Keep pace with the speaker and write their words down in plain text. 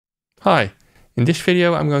Hi, in this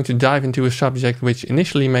video I'm going to dive into a subject which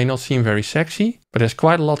initially may not seem very sexy, but there's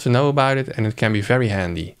quite a lot to know about it and it can be very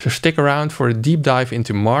handy. So stick around for a deep dive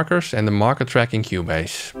into markers and the marker track in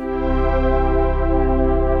Cubase.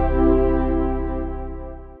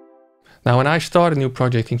 Now when I start a new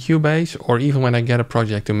project in Cubase, or even when I get a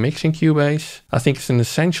project to mix in Cubase, I think it's an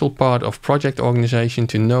essential part of project organization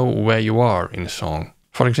to know where you are in a song.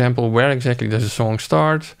 For example, where exactly does the song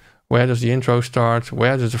start? Where does the intro start?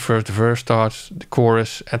 Where does the first verse start? The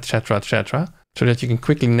chorus, etc, etc. So that you can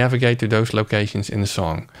quickly navigate to those locations in the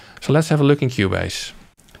song. So let's have a look in Cubase.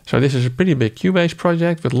 So this is a pretty big Cubase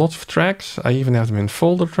project with lots of tracks. I even have them in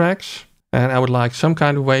folder tracks. And I would like some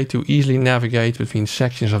kind of way to easily navigate between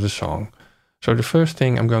sections of the song. So the first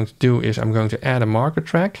thing I'm going to do is I'm going to add a marker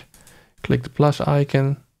track. Click the plus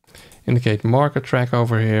icon, indicate marker track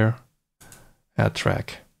over here, add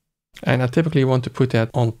track. And I typically want to put that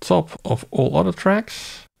on top of all other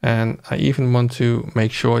tracks. And I even want to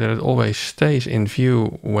make sure that it always stays in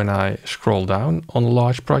view when I scroll down on a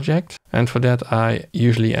large project. And for that I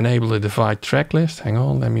usually enable the divide track list. Hang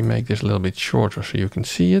on, let me make this a little bit shorter so you can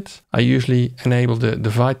see it. I usually enable the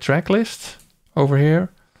divide track list over here.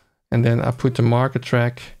 And then I put the marker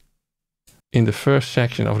track in the first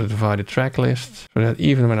section of the divided track list. So that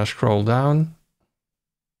even when I scroll down,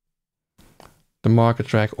 the marker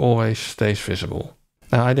track always stays visible.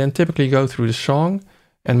 Now I then typically go through the song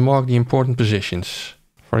and mark the important positions.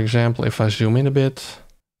 For example, if I zoom in a bit,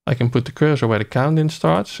 I can put the cursor where the count-in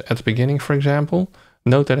starts, at the beginning for example.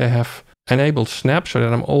 Note that I have enabled snap so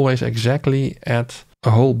that I'm always exactly at a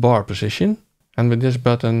whole bar position. And with this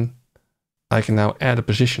button, I can now add a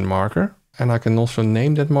position marker. And I can also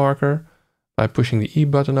name that marker by pushing the E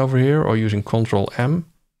button over here or using Ctrl M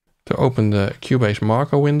to open the Cubase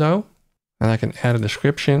marker window. And I can add a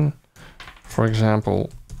description, for example,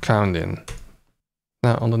 count-in.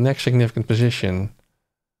 Now on the next significant position,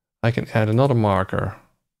 I can add another marker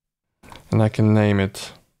and I can name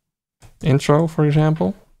it intro, for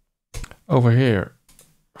example. Over here,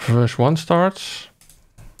 verse 1 starts.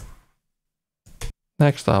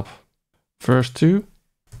 Next up, verse 2.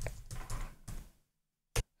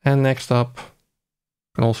 And next up,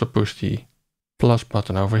 I can also push the plus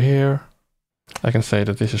button over here. I can say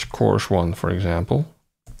that this is chorus 1, for example.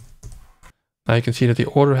 Now you can see that the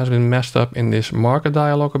order has been messed up in this marker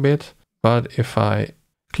dialog a bit, but if I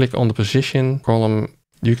click on the position column,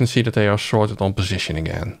 you can see that they are sorted on position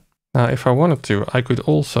again. Now if I wanted to, I could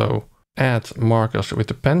also add markers with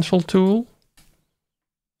the pencil tool.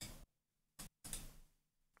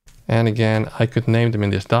 And again, I could name them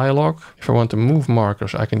in this dialog. If I want to move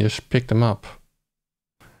markers, I can just pick them up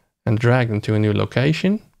and drag them to a new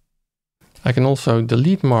location. I can also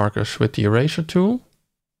delete markers with the eraser tool.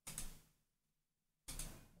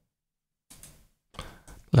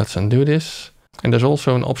 Let's undo this. And there's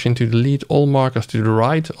also an option to delete all markers to the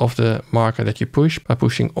right of the marker that you push by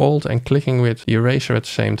pushing Alt and clicking with the eraser at the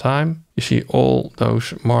same time. You see all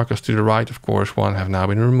those markers to the right of chorus 1 have now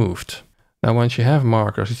been removed. Now once you have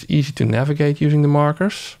markers, it's easy to navigate using the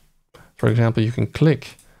markers. For example, you can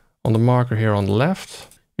click on the marker here on the left.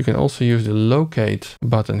 You can also use the locate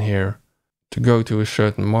button here to go to a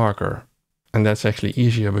certain marker. And that's actually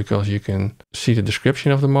easier because you can see the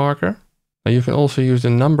description of the marker. Now you can also use the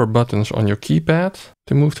number buttons on your keypad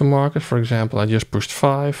to move to markers. For example, I just pushed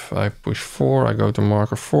 5, I push 4, I go to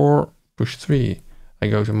marker 4, push 3, I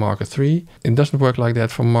go to marker 3. It doesn't work like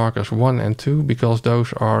that for markers 1 and 2 because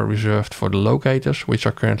those are reserved for the locators, which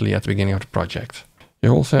are currently at the beginning of the project. You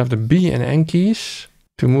also have the B and N keys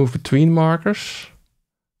to move between markers.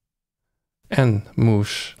 N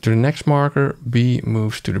moves to the next marker, B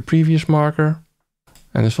moves to the previous marker.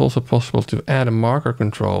 And it's also possible to add a marker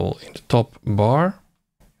control in the top bar.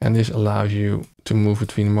 And this allows you to move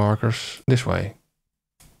between markers this way.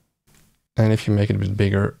 And if you make it a bit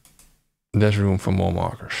bigger, there's room for more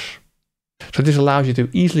markers. So this allows you to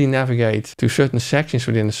easily navigate to certain sections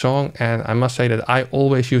within the song. And I must say that I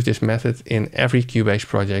always use this method in every Cubase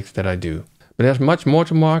project that I do. But there's much more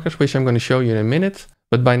to markers, which I'm going to show you in a minute.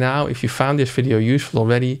 But by now, if you found this video useful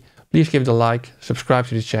already, please give it a like, subscribe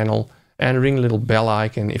to the channel, and ring the little bell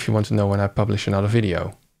icon if you want to know when I publish another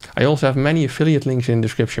video. I also have many affiliate links in the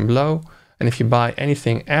description below, and if you buy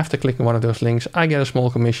anything after clicking one of those links, I get a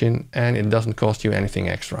small commission and it doesn't cost you anything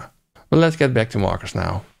extra. But let's get back to markers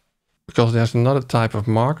now. Because there's another type of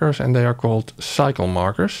markers and they are called cycle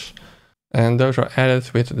markers. And those are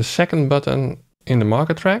added with the second button in the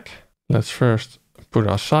marker track. Let's first put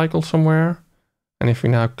our cycle somewhere. And if we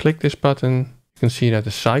now click this button, you can see that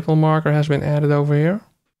the cycle marker has been added over here.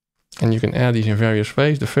 And you can add these in various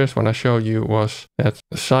ways. The first one I showed you was that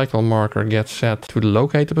the cycle marker gets set to the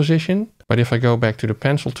locator position. But if I go back to the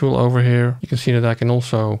pencil tool over here, you can see that I can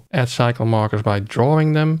also add cycle markers by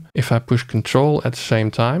drawing them if I push Ctrl at the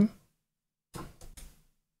same time.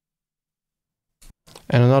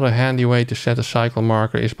 And another handy way to set a cycle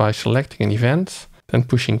marker is by selecting an event, then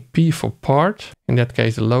pushing P for part. In that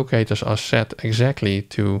case, the locators are set exactly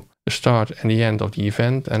to the start and the end of the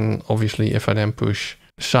event. And obviously, if I then push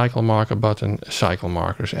the cycle marker button, a cycle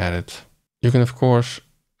marker is added. You can, of course,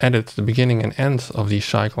 edit the beginning and end of these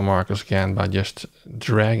cycle markers again by just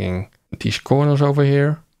dragging these corners over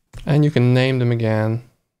here. And you can name them again,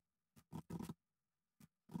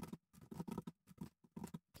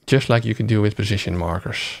 just like you could do with position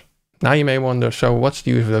markers. Now you may wonder, so what's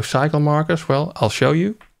the use of those cycle markers? Well, I'll show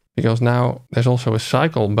you, because now there's also a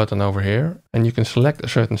cycle button over here, and you can select a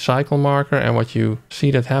certain cycle marker, and what you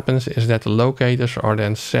see that happens is that the locators are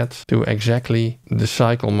then set to exactly the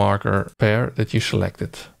cycle marker pair that you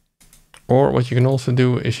selected. Or what you can also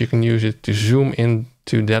do is you can use it to zoom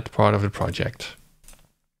into that part of the project.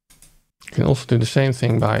 You can also do the same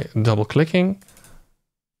thing by double clicking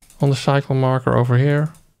on the cycle marker over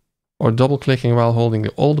here, or double clicking while holding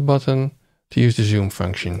the Alt button to use the zoom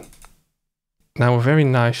function. Now, a very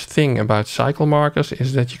nice thing about cycle markers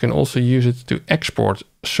is that you can also use it to export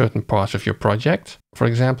certain parts of your project. For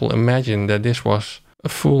example, imagine that this was a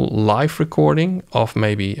full live recording of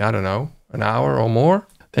maybe, I don't know, an hour or more.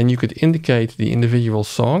 Then you could indicate the individual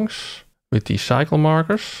songs with these cycle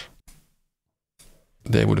markers.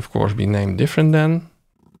 They would, of course, be named different then.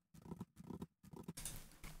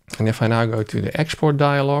 And if I now go to the export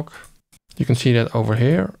dialog, you can see that over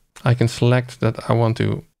here, I can select that I want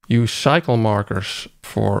to use cycle markers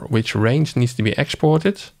for which range needs to be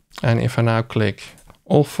exported. And if I now click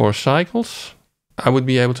all 4 cycles, I would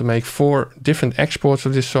be able to make 4 different exports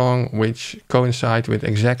of this song, which coincide with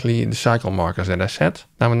exactly the cycle markers that I set.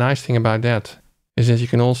 Now, a nice thing about that is that you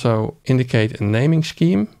can also indicate a naming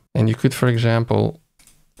scheme. And you could, for example,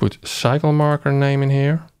 put cycle marker name in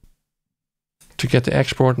here to get the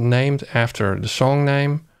export named after the song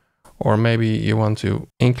name. Or maybe you want to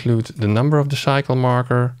include the number of the cycle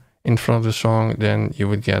marker in front of the song, then you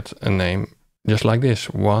would get a name just like this,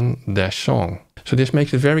 1-song. So this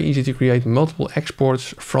makes it very easy to create multiple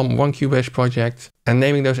exports from one Cubase project and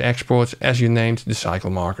naming those exports as you named the cycle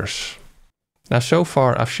markers. Now, so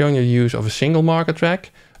far I've shown you the use of a single marker track,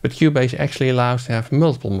 but Cubase actually allows to have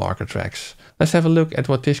multiple marker tracks. Let's have a look at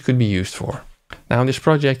what this could be used for. Now, in this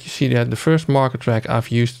project you see that the first marker track I've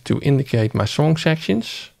used to indicate my song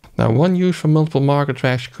sections. Now, one use for multiple marker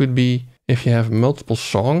tracks could be if you have multiple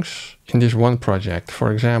songs in this one project.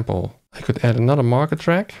 For example, I could add another marker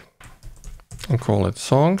track and call it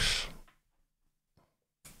songs.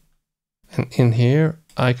 And in here,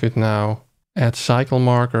 I could now add cycle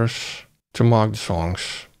markers to mark the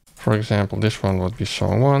songs. For example, this one would be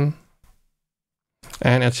song 1,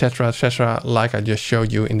 and etc., like I just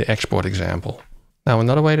showed you in the export example. Now,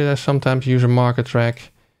 another way that I sometimes use a marker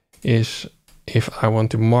track is if I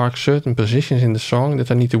want to mark certain positions in the song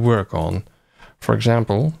that I need to work on. For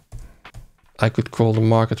example, I could call the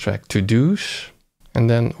marker track to-dos, and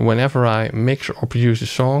then whenever I mix or produce a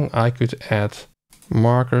song, I could add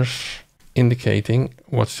markers indicating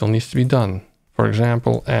what still needs to be done. For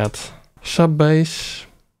example, add sub-bass,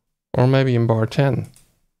 or maybe in bar 10.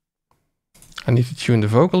 I need to tune the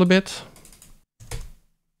vocal a bit.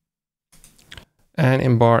 And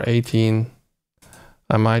in bar 18,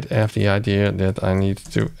 I might have the idea that I need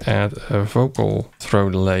to add a vocal throw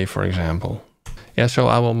delay, for example. Yeah, so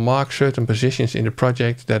I will mark certain positions in the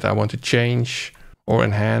project that I want to change or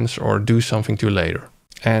enhance or do something to later.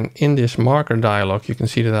 And in this marker dialog, you can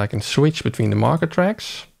see that I can switch between the marker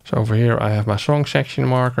tracks. So over here I have my song section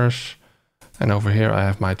markers, and over here I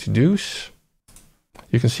have my to-dos.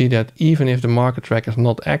 You can see that even if the marker track is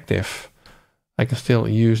not active, I can still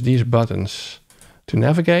use these buttons to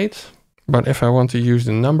navigate. But if I want to use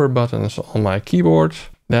the number buttons on my keyboard,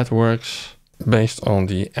 that works based on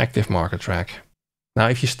the active marker track. Now,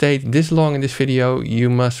 if you stayed this long in this video, you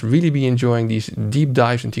must really be enjoying these deep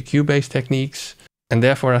dives into Cubase techniques. And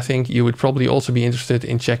therefore, I think you would probably also be interested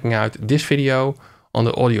in checking out this video on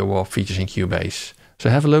the audio warp features in Cubase. So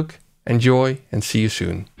have a look, enjoy, and see you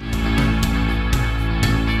soon.